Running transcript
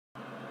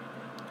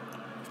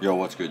Yo,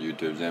 what's good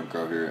YouTube?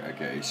 Zamcro here,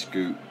 aka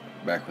Scoot,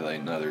 back with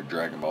another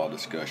Dragon Ball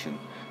discussion.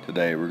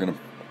 Today we're going to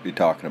be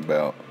talking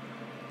about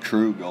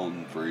true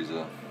Golden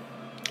Frieza,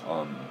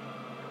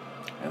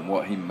 and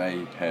what he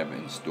may have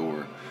in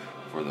store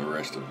for the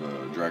rest of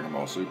Dragon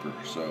Ball Super.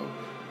 So,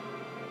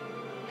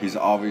 he's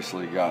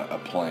obviously got a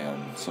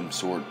plan, some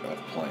sort of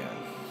plan.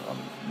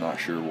 I'm not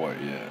sure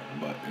what yet,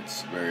 but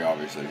it's very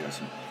obvious that he has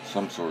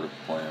some sort of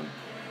plan,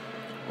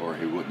 or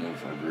he wouldn't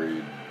have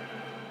agreed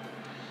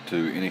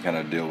to any kind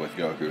of deal with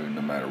Goku,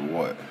 no matter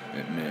what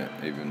it meant,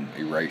 even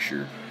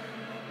erasure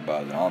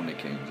by the Omni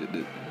Kings.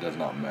 It does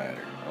not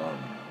matter.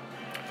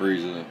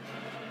 Freeza,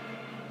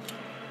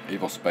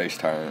 evil space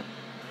tyrant,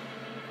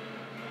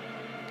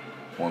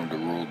 wanted to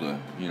rule the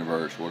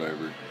universe,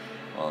 whatever.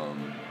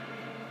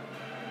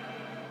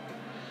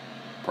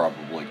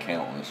 Probably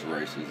countless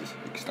races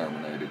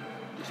exterminated,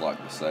 just like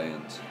the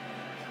Saiyans.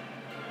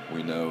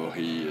 We know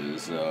he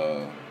is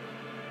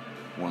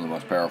one of the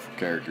most powerful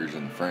characters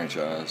in the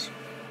franchise.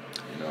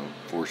 You know,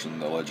 forcing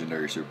the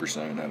legendary Super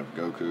Saiyan out of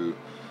Goku,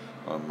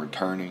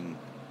 returning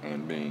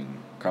and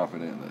being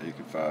confident that he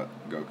could fight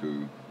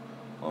Goku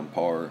on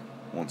par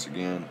once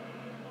again.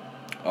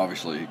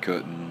 Obviously he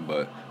couldn't,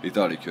 but he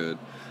thought he could.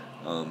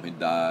 He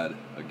died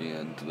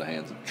again to the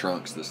hands of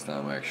Trunks this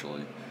time,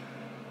 actually.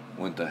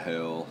 Went to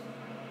hell.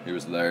 He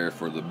was there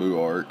for the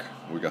Buu arc.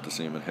 We got to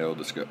see him in hell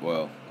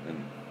well,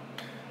 in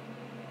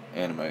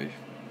anime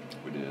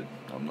we did.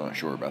 I'm not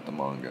sure about the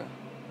manga.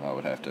 I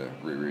would have to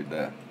reread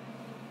that.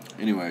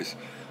 Anyways,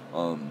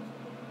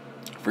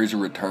 Frieza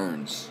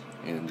returns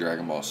in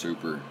Dragon Ball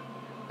Super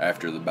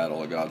after the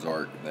Battle of Gods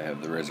arc. They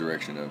have the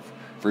Resurrection of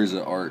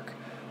Frieza arc,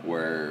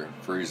 where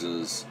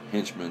Frieza's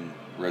henchmen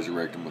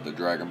resurrect him with the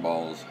Dragon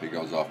Balls. He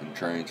goes off and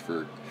trains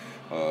for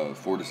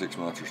 4 to 6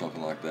 months or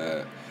something like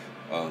that.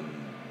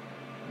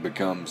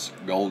 Becomes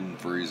Golden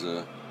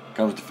Frieza,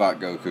 comes to fight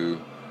Goku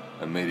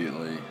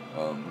immediately.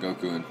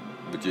 Goku and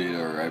Vegeta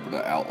are able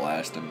to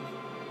outlast him,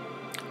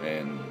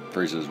 and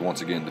Frieza is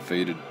once again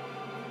defeated.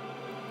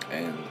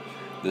 And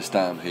this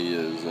time he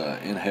is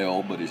in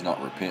hell, but he's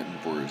not repenting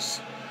for his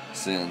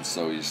sins,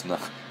 so his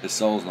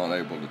soul's not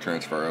able to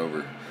transfer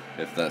over.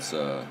 If that's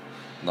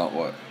not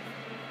what,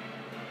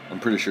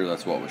 I'm pretty sure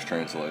that's what was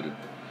translated.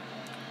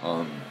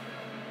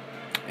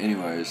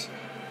 Anyways,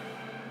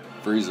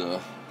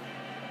 Frieza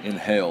in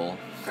hell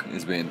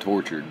is being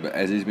tortured, but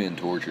as he's being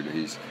tortured,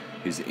 he's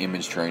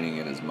image training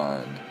in his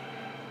mind.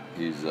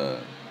 He's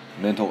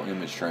mental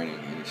image training,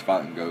 and he's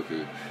fighting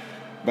Goku.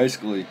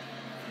 Basically,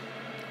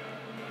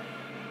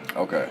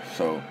 okay,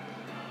 so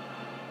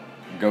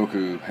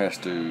Goku has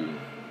to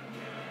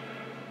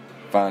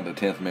find a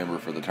 10th member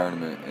for the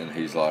tournament, and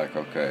he's like,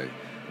 okay,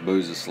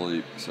 Buu's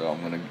asleep, so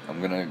I'm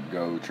gonna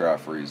go try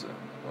Frieza.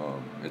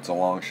 It's a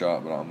long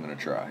shot, but I'm gonna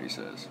try, he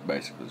says.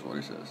 Basically is what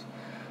he says.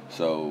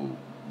 So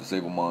this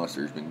evil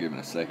monster has been given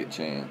a second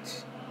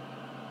chance,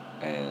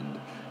 and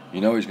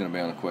you know he's gonna be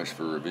on a quest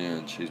for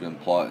revenge. He's been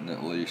plotting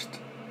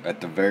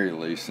at the very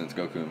least, since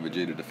Goku and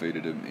Vegeta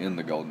defeated him in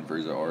the Golden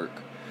Frieza arc.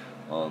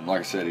 Like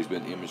I said, he's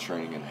been image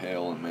training in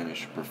hell and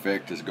managed to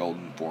perfect his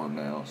golden form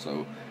now.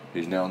 So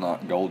he's now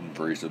not Golden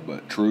Frieza,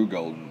 but true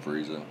Golden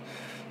Frieza.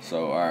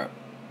 So alright,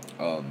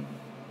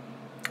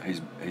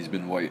 he's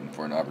been waiting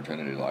for an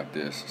opportunity like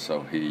this.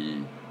 So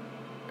he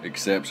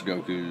accepts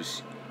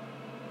Goku's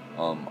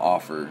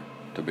offer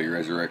to be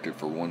resurrected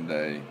for one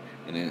day,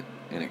 and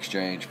in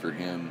exchange for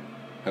him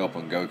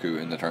helping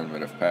Goku in the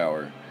Tournament of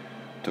Power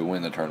to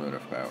win the Tournament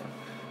of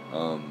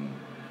Power.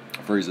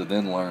 Frieza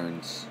then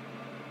learns.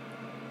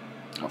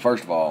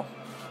 First of all,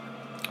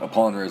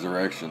 upon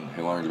resurrection,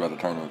 he learns about the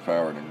Tournament of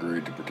Power and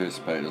agreed to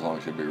participate as long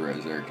as he'd be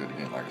resurrected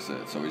again, like I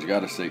said. So he's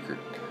got a secret.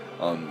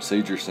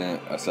 Caesar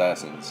sent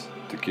assassins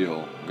to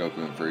kill Goku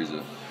and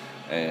Frieza,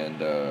 and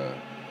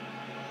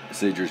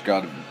Caesar's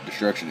God of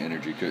Destruction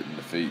energy couldn't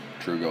defeat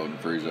True Golden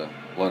Frieza,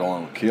 let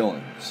alone kill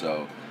him.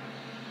 So,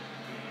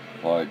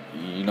 like,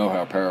 you know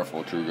how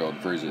powerful True Golden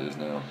Frieza is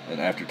now. And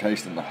after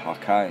tasting the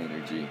Hakai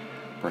energy,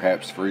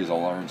 perhaps Frieza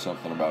learned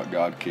something about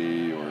God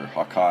Ki or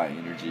Hakai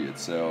energy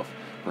itself.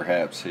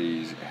 Perhaps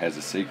he has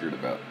a secret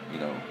about,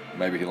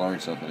 maybe he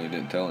learned something he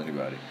didn't tell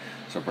anybody.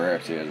 So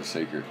perhaps he has a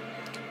secret.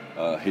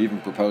 He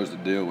even proposed a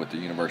deal with the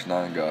Universe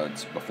 9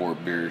 gods before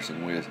Beerus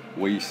and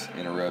Whis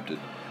interrupted.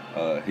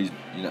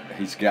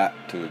 He's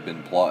got to have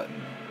been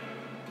plotting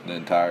the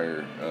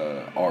entire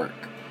arc,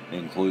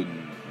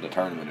 including the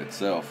tournament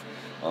itself.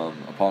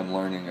 Upon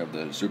learning of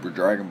the Super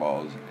Dragon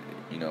Balls,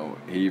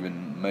 he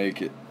even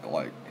make it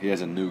like he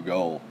has a new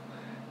goal: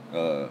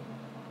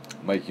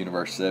 make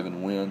Universe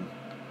 7 win,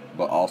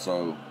 but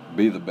also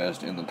be the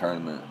best in the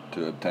tournament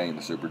to obtain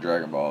the Super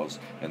Dragon Balls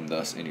and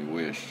thus any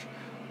wish.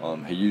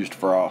 He used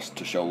Frost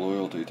to show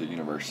loyalty to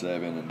Universe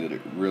 7 and did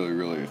it really,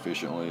 really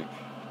efficiently.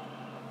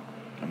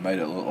 And made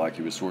it look like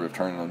he was sort of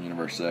turning on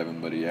Universe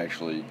 7, but he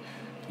actually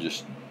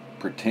just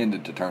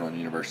pretended to turn on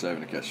Universe 7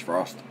 to catch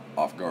Frost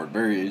off guard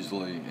very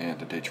easily and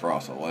to teach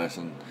Frost a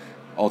lesson.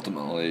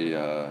 Ultimately,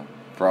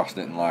 Frost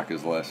didn't like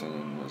his lesson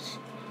and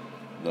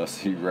thus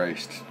he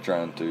raced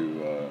trying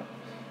to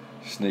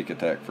sneak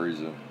attack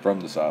Freeza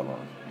from the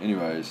sideline.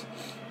 Anyways,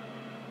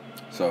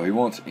 so he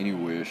wants any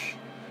wish,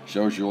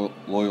 shows your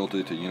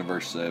loyalty to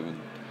Universe 7,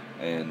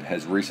 and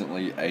has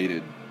recently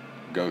aided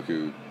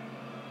Goku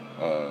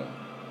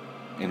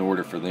in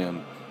order for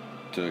them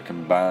to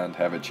combined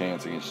have a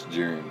chance against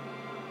Jiren,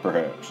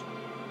 perhaps.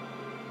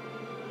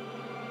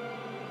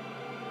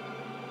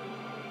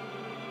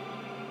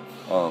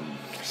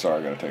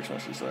 Sorry, I got a text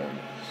message there.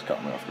 Just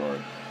caught me off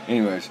guard.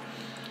 Anyways,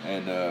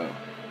 and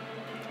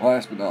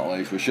last but not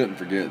least, we shouldn't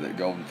forget that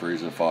Golden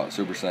Frieza fought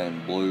Super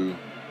Saiyan Blue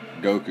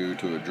Goku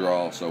to a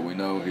draw, so we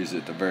know he's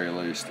at the very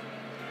least,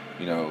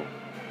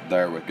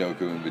 there with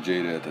Goku and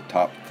Vegeta at the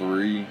top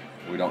 3.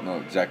 We don't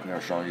know exactly how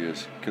strong he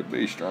is. Could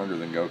be stronger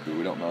than Goku.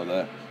 We don't know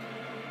that.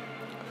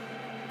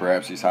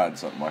 Perhaps he's hiding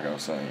something, like I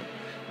was saying.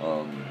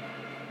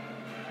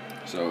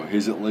 So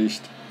he's at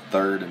least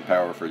third in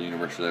power for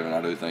Universe 7.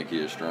 I do think he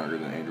is stronger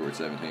than Android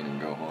 17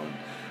 and Gohan.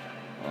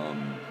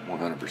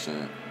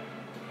 100%.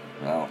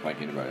 I don't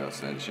think anybody else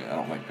stands a chance. I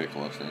don't think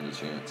Piccolo stands a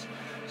chance.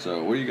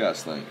 So what do you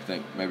guys think?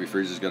 Think maybe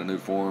Frieza's got a new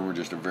form, or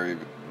just a very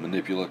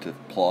manipulative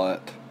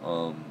plot?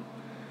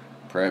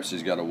 Perhaps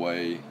he's got a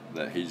way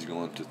that he's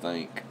going to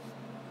think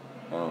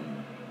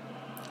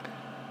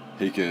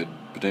he could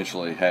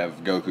potentially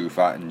have Goku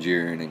fighting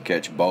Jiren and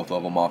catch both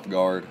of them off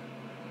guard.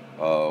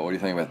 What do you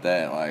think about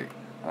that?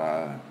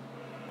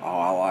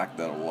 I like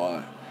that a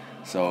lot.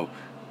 So,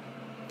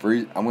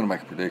 I'm going to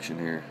make a prediction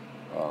here.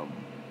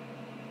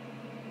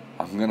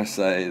 I'm going to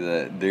say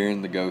that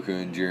during the Goku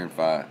and Jiren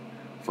fight,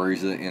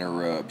 Frieza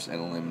interrupts and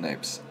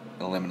eliminates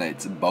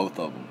both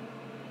of them.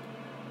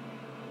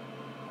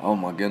 Oh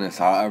my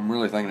goodness, I'm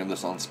really thinking of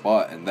this on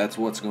spot, and that's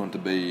what's going to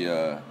be,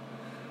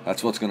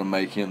 that's what's going to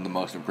make him the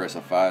most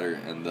impressive fighter,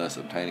 and thus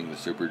obtaining the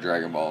Super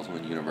Dragon Balls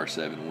when Universe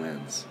 7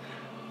 wins.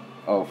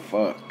 Oh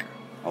fuck,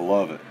 I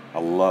love it.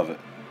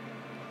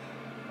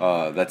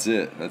 That's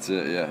it,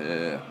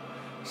 yeah.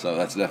 So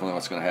that's definitely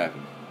what's going to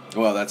happen.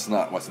 Well, that's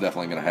not what's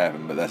definitely going to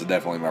happen, but that's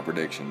definitely my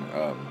prediction.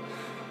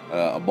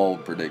 A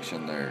bold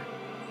prediction there.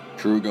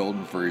 True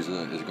Golden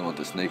Frieza is going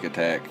to sneak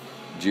attack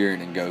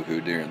Jiren and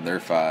Goku during their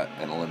fight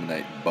and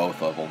eliminate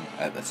both of them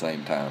at the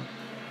same time.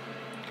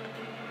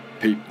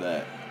 Peep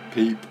that.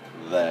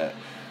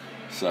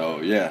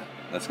 So yeah,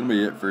 that's gonna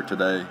be it for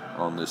today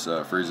on this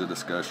Frieza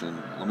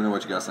discussion. Let me know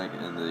what you guys think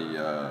in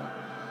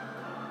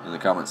the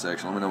comment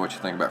section. Let me know what you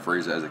think about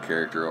Frieza as a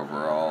character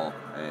overall,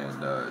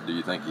 and do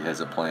you think he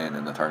has a plan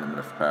in the Tournament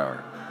of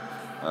Power?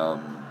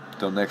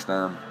 Till next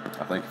time,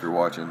 I thank you for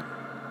watching,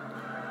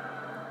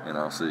 and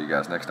I'll see you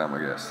guys next time, I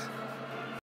guess.